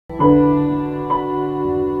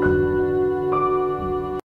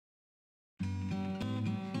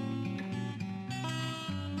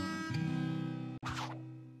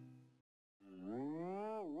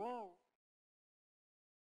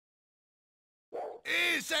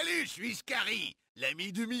Et salut, suis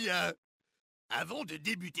l'ami de Mia. Avant de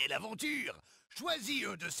débuter l'aventure, choisis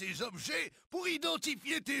un de ces objets pour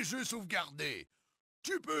identifier tes jeux sauvegardés.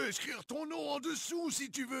 Tu peux écrire ton nom en dessous si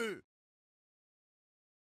tu veux.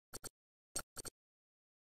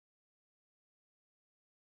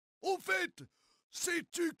 Au fait,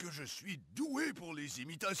 sais-tu que je suis doué pour les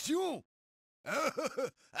imitations?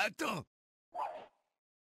 Attends.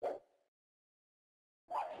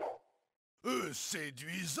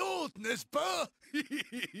 Séduisante, n'est-ce pas?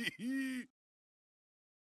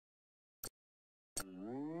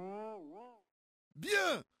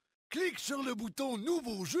 Bien! Clique sur le bouton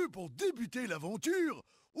Nouveau jeu pour débuter l'aventure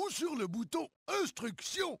ou sur le bouton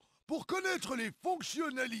Instructions pour connaître les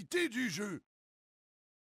fonctionnalités du jeu.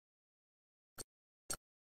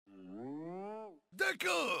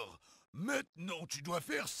 D'accord! Maintenant, tu dois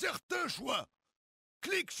faire certains choix.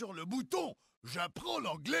 Clique sur le bouton J'apprends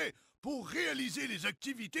l'anglais pour réaliser les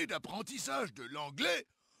activités d'apprentissage de l'anglais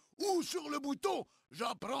ou sur le bouton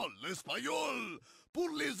J'apprends l'espagnol pour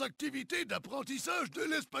les activités d'apprentissage de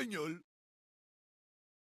l'espagnol.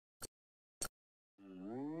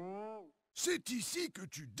 C'est ici que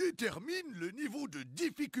tu détermines le niveau de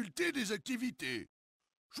difficulté des activités.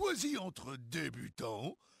 Choisis entre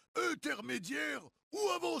débutant, intermédiaire ou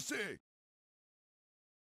avancé.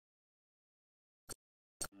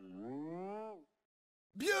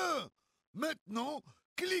 Bien! Maintenant,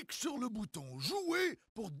 clique sur le bouton Jouer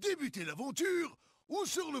pour débuter l'aventure ou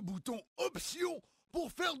sur le bouton Options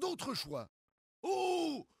pour faire d'autres choix.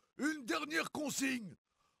 Oh! Une dernière consigne!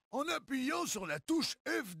 En appuyant sur la touche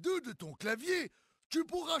F2 de ton clavier, tu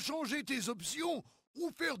pourras changer tes options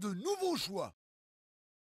ou faire de nouveaux choix.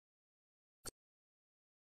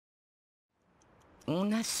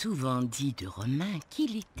 On a souvent dit de Romain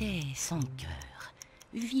qu'il était sans cœur,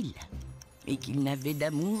 vilain, et qu'il n'avait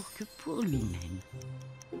d'amour que pour lui-même.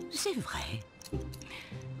 C'est vrai,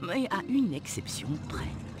 mais à une exception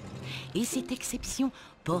près. Et cette exception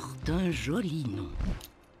porte un joli nom,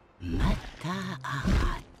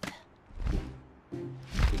 Mathaharate.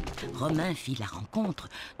 Romain fit la rencontre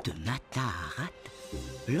de Mathaharate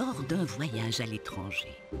lors d'un voyage à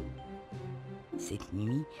l'étranger. Cette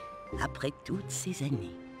nuit, après toutes ces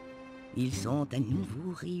années, ils sont à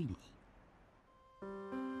nouveau réunis.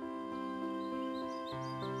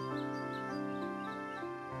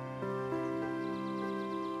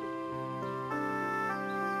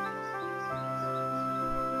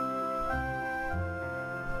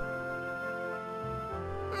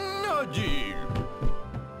 Nadine!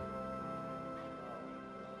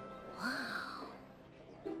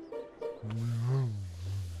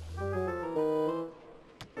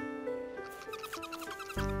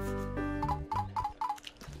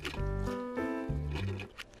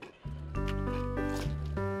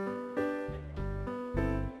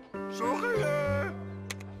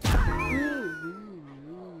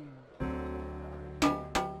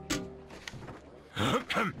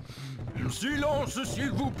 Silence, s'il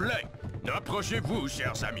vous plaît. Approchez-vous,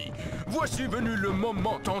 chers amis. Voici venu le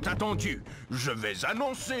moment tant attendu. Je vais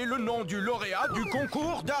annoncer le nom du lauréat du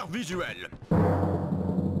concours d'art visuel.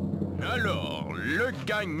 Alors, le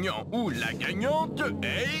gagnant ou la gagnante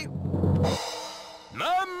est...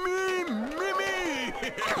 Mamie Mimi.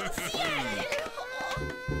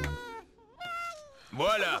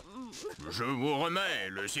 Voilà. Je vous remets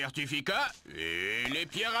le certificat et les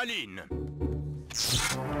pierres à Lynn.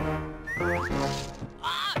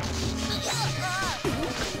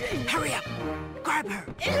 Hurry up! Grab her!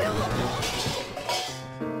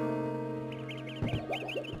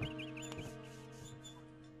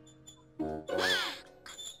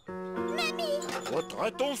 Votre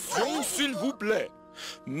attention, s'il vous plaît.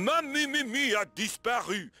 Mamie Mimi a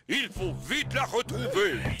disparu. Il faut vite la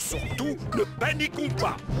retrouver. Surtout, ne paniquons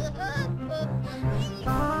pas.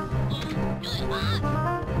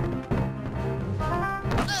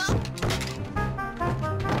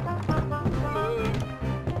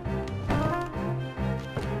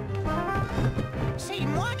 C'est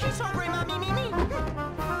moi qui sauverai Mamie Mimi.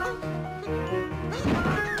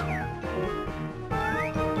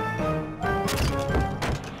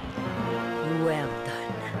 Well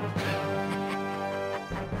done.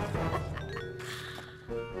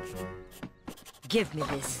 Give me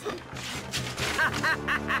this.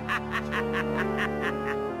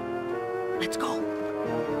 Let's go.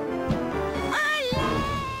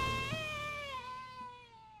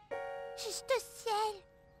 Juste ciel.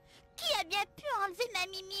 bien pu enlever ma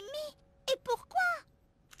Mimi? Et pourquoi?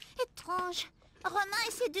 Étrange. Romain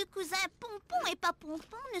et ses deux cousins Pompon et pas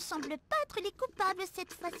Pompon ne semblent pas être les coupables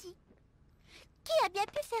cette fois-ci. Qui a bien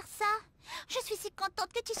pu faire ça? Je suis si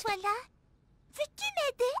contente que tu sois là. Veux-tu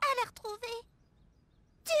m'aider à la retrouver?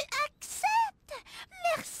 Tu acceptes?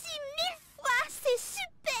 Merci 1000 fois, c'est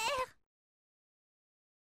super!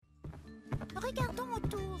 Regardons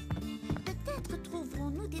autour. Peut-être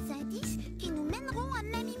trouverons-nous des indices qui nous mèneront à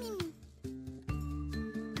Mamie Mimi.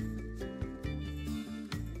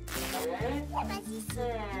 Vas-y ici.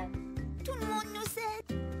 Tout le monde nous aide.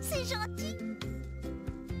 C'est gentil.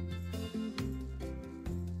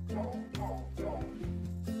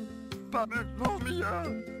 Pas maintenant, Mia.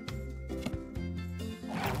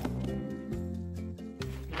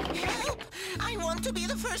 Help! I want to be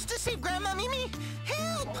the first to save Grandma Mimi!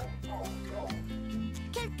 Help!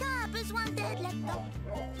 Quelqu'un a besoin d'aide là-dedans.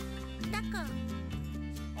 D'accord.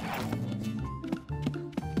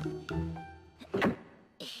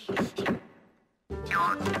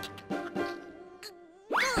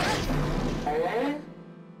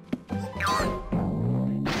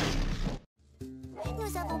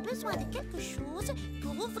 Nous avons besoin de quelque chose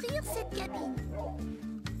pour ouvrir cette cabine.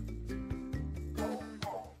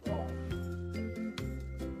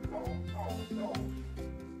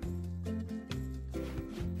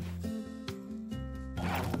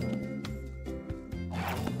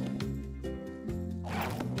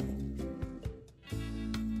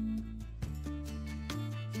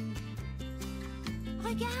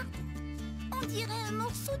 Regarde, on dirait un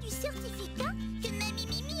morceau du certificat que Mamie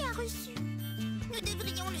Mimi a reçu. Nous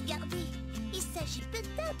devrions le garder. Il s'agit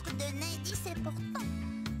peut-être d'un indice important.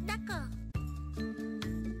 D'accord.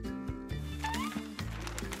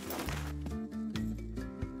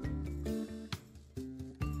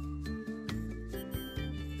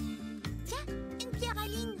 Tiens, une pierre à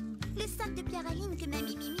ligne. Le sac de pierre à ligne que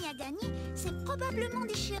Mamie Mimi a gagné s'est probablement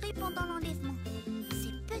déchiré pendant l'enlèvement.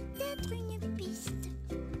 C'est peut-être une piste.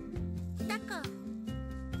 D'accord.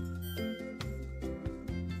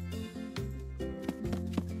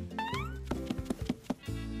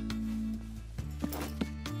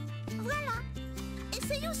 Voilà.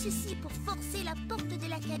 Essayons ceci pour forcer la porte de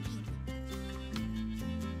la cabine.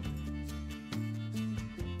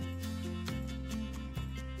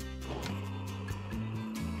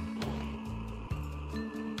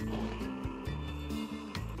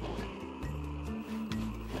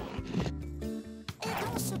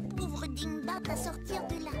 Aidons ce pauvre dingbat à sortir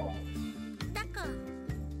de là. D'accord.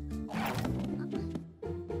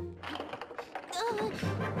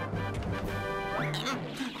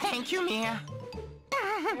 Thank you, Mia.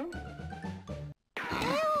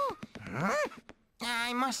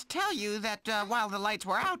 I must tell you that while the lights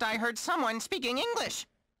were out, I heard someone speaking English.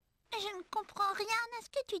 Je ne comprends rien à ce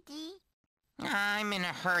que tu dis. I'm in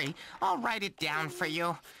a hurry. I'll write it down for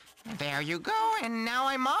you. There you go, and now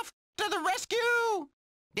I'm off to the rescue!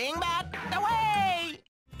 Dingbat, away!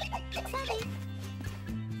 Salut.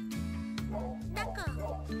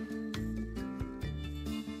 D'accord.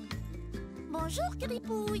 Bonjour,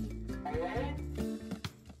 Gribouille.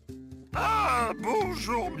 Ah,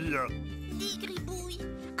 bonjour, Mia. Dis, Gribouille,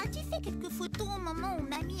 as-tu fait quelques photos au moment où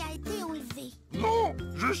Mamie a été enlevée? Non,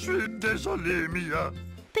 je suis désolé, Mia.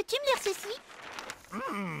 Peux-tu me lire ceci?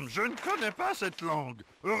 Je ne connais pas cette langue.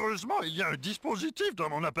 Heureusement, il y a un dispositif dans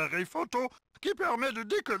mon appareil photo qui permet de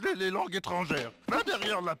décoder les langues étrangères. Va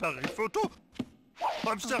derrière l'appareil photo,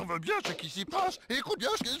 observe bien ce qui s'y passe et écoute bien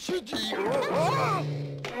ce qu'il se dit.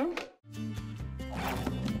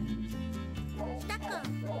 D'accord.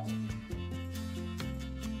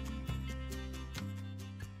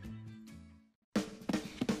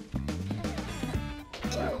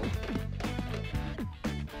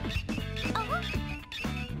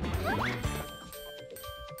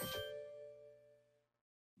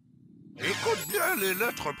 Écoute bien les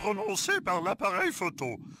lettres prononcées par l'appareil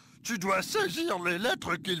photo. Tu dois saisir les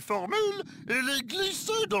lettres qu'il formule et les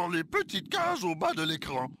glisser dans les petites cases au bas de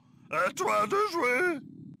l'écran. À toi de jouer.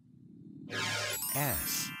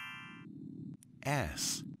 S.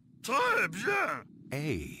 S. Très bien.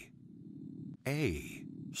 A.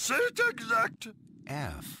 C'est exact.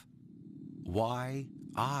 F. Y.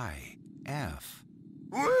 I. F.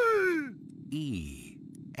 Oui. E.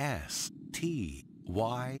 S. T.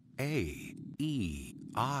 Y. A. E.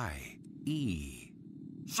 I. E.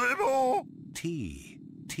 C'est bon. T.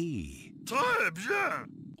 T. Très bien.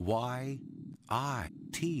 Y. I.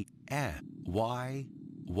 T. F. Y.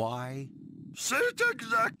 Y. C'est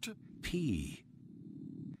exact. P.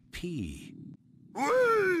 P.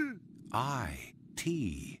 Oui. I.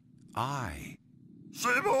 T. I.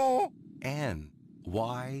 C'est bon. N.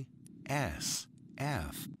 Y. S.V.P.E.N.N.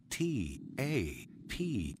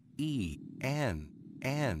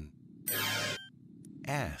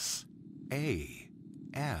 S.A.F.E.T.Y.P.I.N.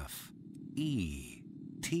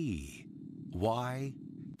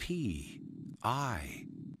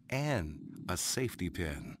 A safety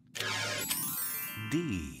pin.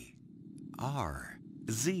 D.R.Z.D.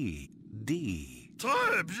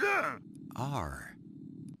 Très bien. R.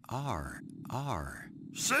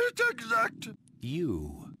 C'est exact.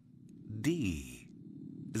 U. D.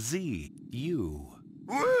 Z. U.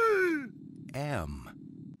 Oui. M.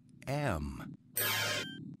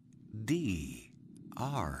 D.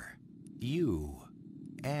 R. U.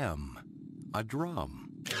 M. A drum.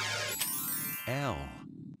 L.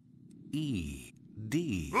 E.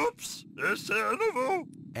 D. Oups, essaie à nouveau.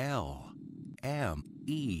 L. M.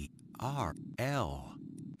 E. R. L.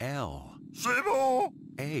 C'est bon.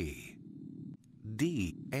 A.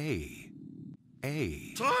 D. A.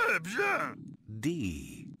 Très bien.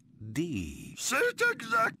 D. C'est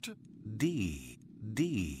exact. D.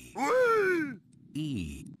 Oui.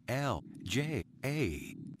 E. L. J.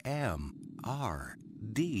 A. M. R.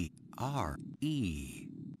 D. R. E.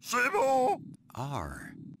 C'est bon.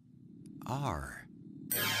 R.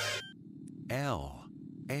 L.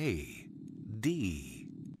 A. D.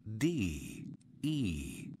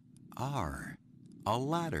 E. R. A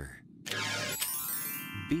ladder.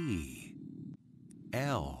 B.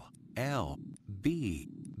 L. B.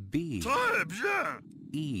 Très bien.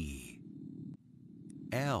 E.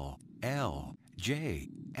 L. J.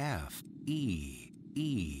 F. E.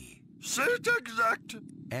 C'est exact.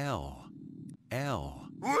 L.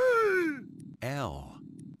 Oui.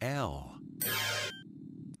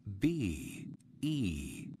 B.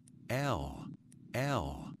 E. L.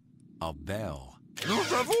 A bell.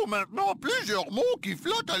 Nous avons maintenant plusieurs mots qui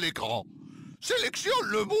flottent à l'écran. Sélectionne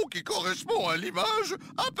le mot qui correspond à l'image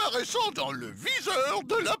apparaissant dans le viseur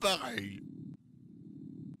de l'appareil.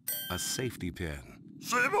 A safety pin.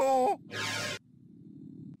 C'est bon.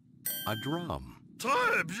 A drum.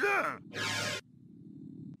 Très bien.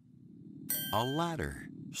 A ladder.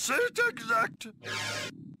 C'est exact.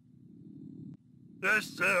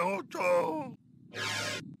 Essaie encore.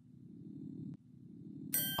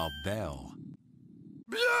 A bell.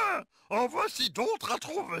 Bien. En voici d'autres à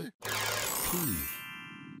trouver.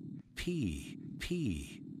 P.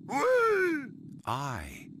 Oui.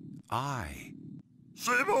 I.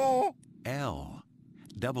 C'est bon. L.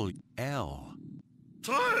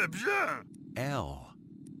 Très bien. L.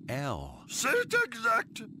 C'est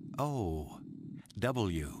exact. O.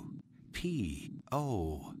 W. P.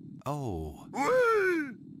 O.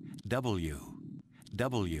 Oui.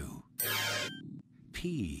 W.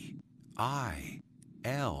 P. I.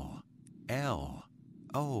 L.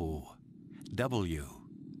 O. W.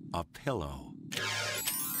 A pillow.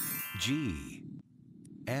 G.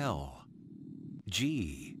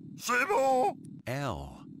 C'est bon.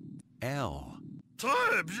 L.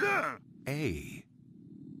 Très bien. A.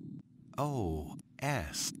 O.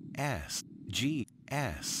 S. G.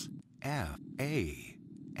 S. F.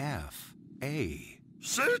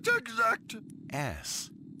 C'est exact. S.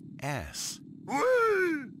 Oui.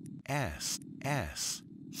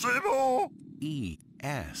 C'est bon. E.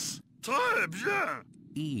 S. Très bien.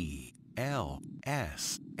 E. L.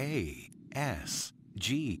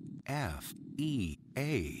 G. F. E.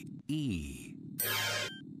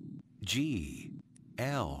 G.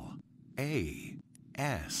 L. E.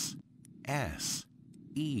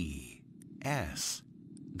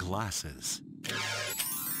 Glasses.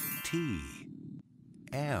 T.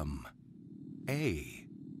 M.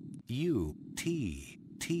 U. T.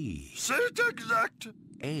 C'est exact.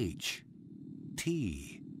 H.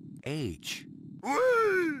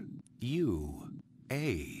 Oui. U.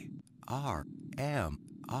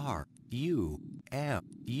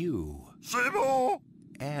 C'est bon.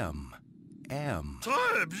 M.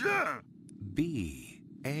 Très bien. B.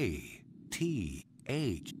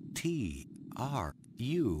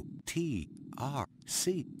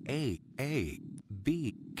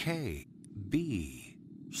 C.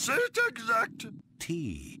 C'est exact.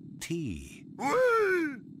 T. Oui.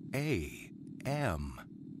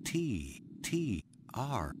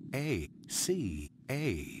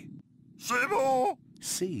 C'est bon.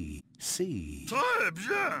 C. Très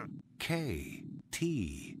bien. K.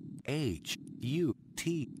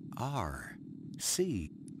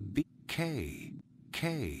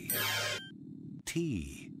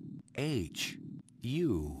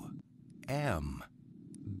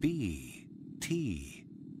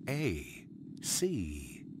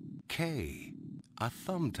 A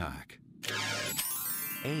thumbtack.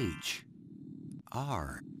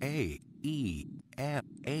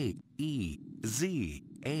 A-E-Z-H.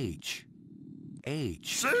 H.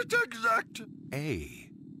 C'est exact. A-E-M-E-A-R-A.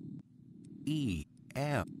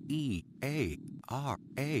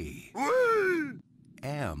 Oui.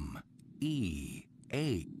 M-E-A-M-M.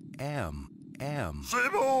 C'est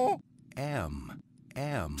bon.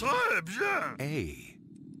 M-M. Très bien.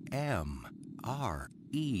 A-M-R-E.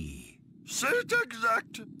 C'est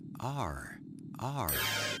exact. R-R.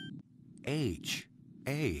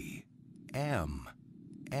 H-A-M-M-E-R.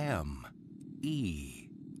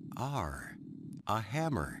 A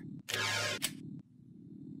hammer.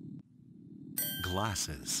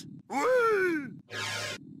 Glasses. Oui.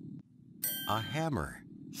 A hammer.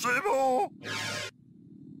 C'est bon.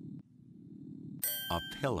 A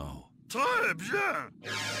pillow. Très bien.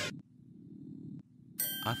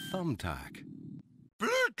 A thumbtack.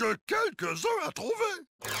 Plus que quelques-uns à trouver.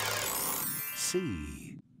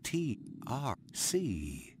 C. T-R.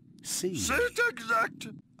 C. C. C'est exact.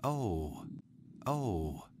 O.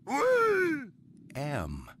 O. Oui.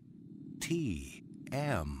 M. T.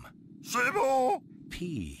 M. C'est bon.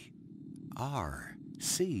 P. R.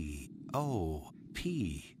 C. O.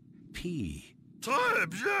 P. P. Très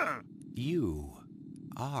bien. U.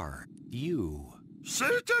 R. U.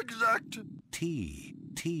 C'est exact. T.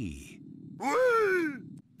 T. Oui.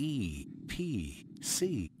 E. P.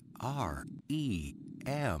 C. R. E.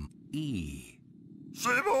 M. E.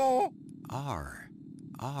 C'est bon. R.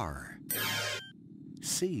 R.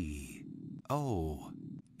 C. O.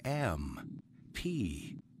 M.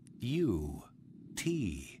 P. U.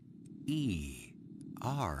 T. E.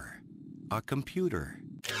 R. A computer.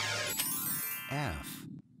 F.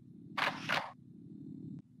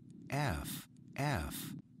 F.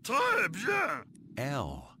 F. Très bien.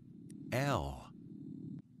 L. L.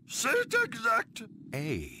 C'est exact.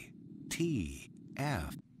 A. T.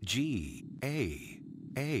 F. G. A.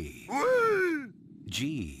 A. Oui.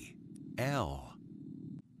 G. L.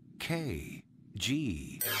 K.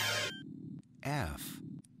 G. F.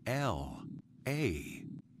 L. A.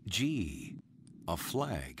 G. A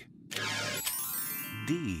flag.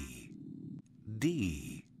 D.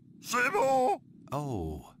 D. C'est bon.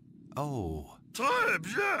 O. O. Très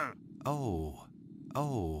bien. O.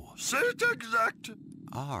 O. C'est exact.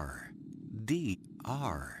 R. D.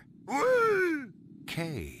 R. Oui.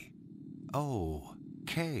 K. O.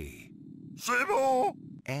 K. C'est bon.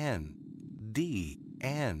 N. D.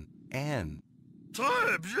 N. N.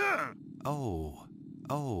 Très bien. O.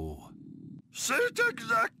 O. C'est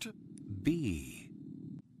exact. B.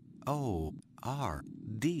 O. R.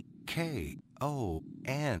 D. K. O.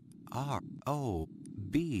 N. R. O.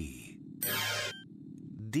 B.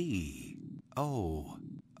 D. O.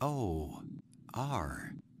 O.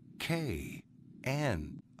 R. K.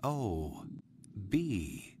 N. O.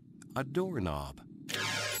 B. A doorknob.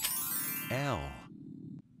 L.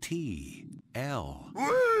 T. L.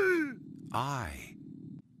 Oui. I.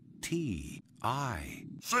 T. I.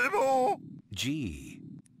 C'est bon. G.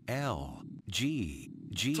 L. G.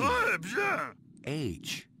 G. Très bien.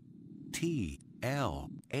 H. T. L.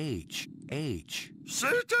 H. H.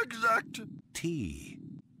 C'est exact. T.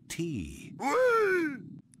 T. Oui.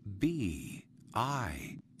 B.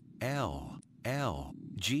 I. L. L.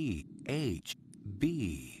 G. H.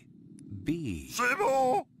 B. B. C'est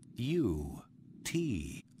bon. U.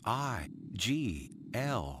 T. I. G.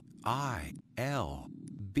 L. I. L.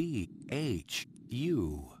 B. H.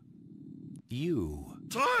 U. U.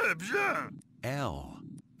 Très bien. L.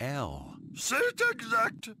 L. C'est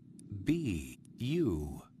exact. B.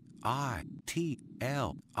 U. I. T.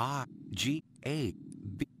 L. I. G. A.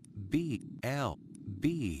 B. B. L.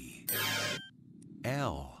 B.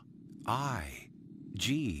 L. I.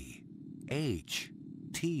 G. H.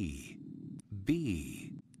 T.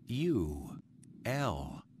 B. U.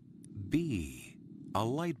 L. B. A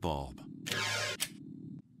light bulb.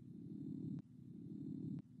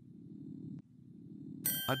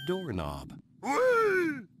 A doorknob.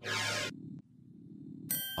 Oui.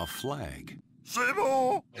 A flag. C'est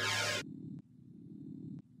bon.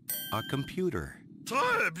 A computer.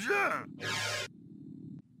 Très bien.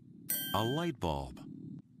 A light bulb.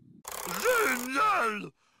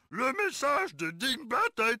 Génial. Le message de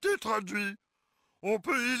Dingbat a été traduit. On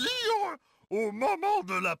peut y lire au moment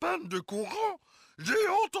de la panne de courant. J'ai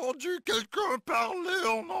entendu quelqu'un parler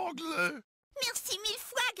en anglais. Merci mille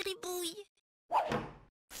fois, Gribouille.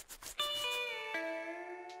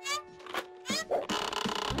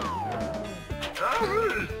 Ah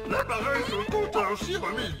oui, l'appareil photo t'a aussi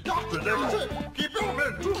remis une carte d'accès qui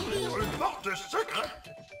permet d'ouvrir une porte secrète.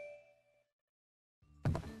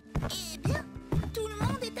 Eh bien, tout le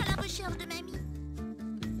monde est à la recherche de mamie.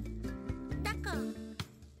 D'accord.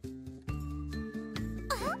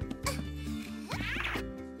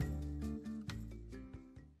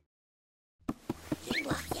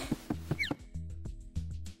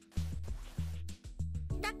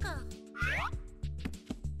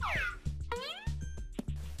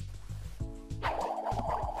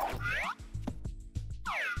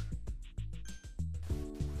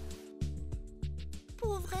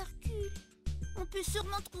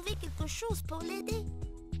 sûrement trouver quelque chose pour l'aider.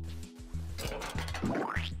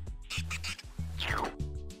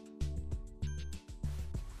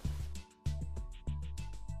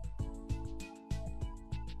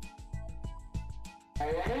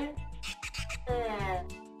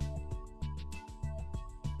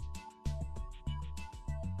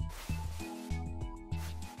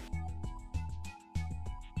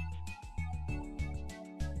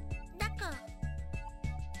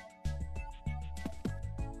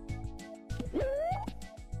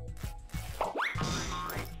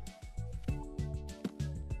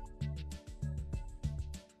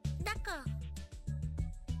 D'accord.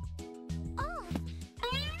 Oh.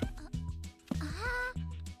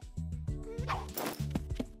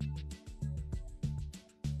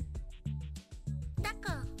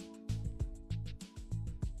 D'accord.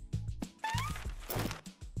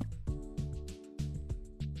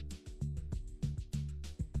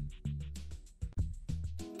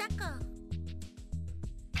 D'accord.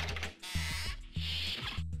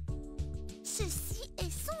 Ceci est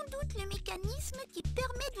sans doute le mécanisme qui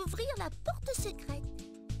permet d'ouvrir la porte secrète.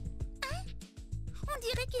 Hein? On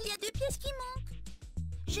dirait qu'il y a 2 pièces qui manquent.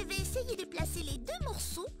 Je vais essayer de placer les 2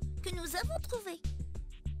 morceaux que nous avons trouvés.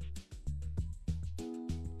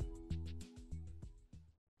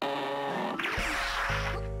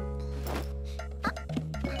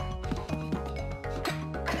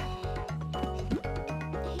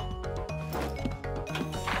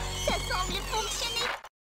 Ça semble fonctionner.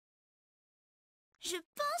 Je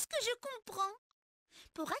pense que je comprends.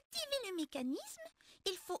 Pour activer le mécanisme,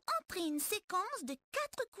 il faut entrer une séquence de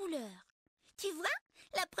 4 couleurs. Tu vois,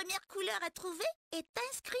 la première couleur à trouver est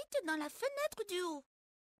inscrite dans la fenêtre du haut.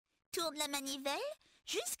 Tourne la manivelle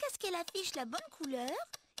jusqu'à ce qu'elle affiche la bonne couleur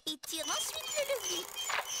et tire ensuite le levier.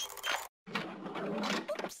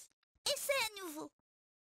 Oups! Essaie à nouveau.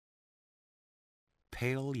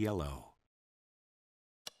 Pale yellow.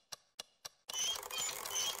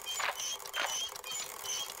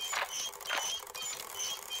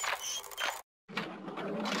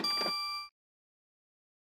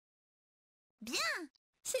 Bien!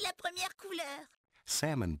 C'est la première couleur.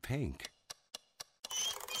 Salmon pink.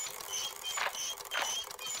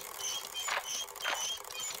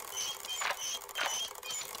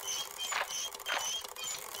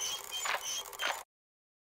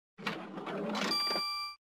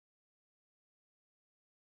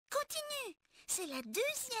 Continue! C'est la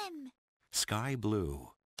deuxième. Sky blue.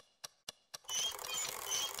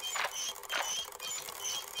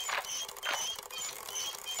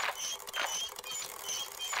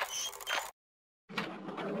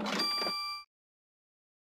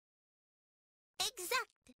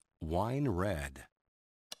 Exact. Wine red.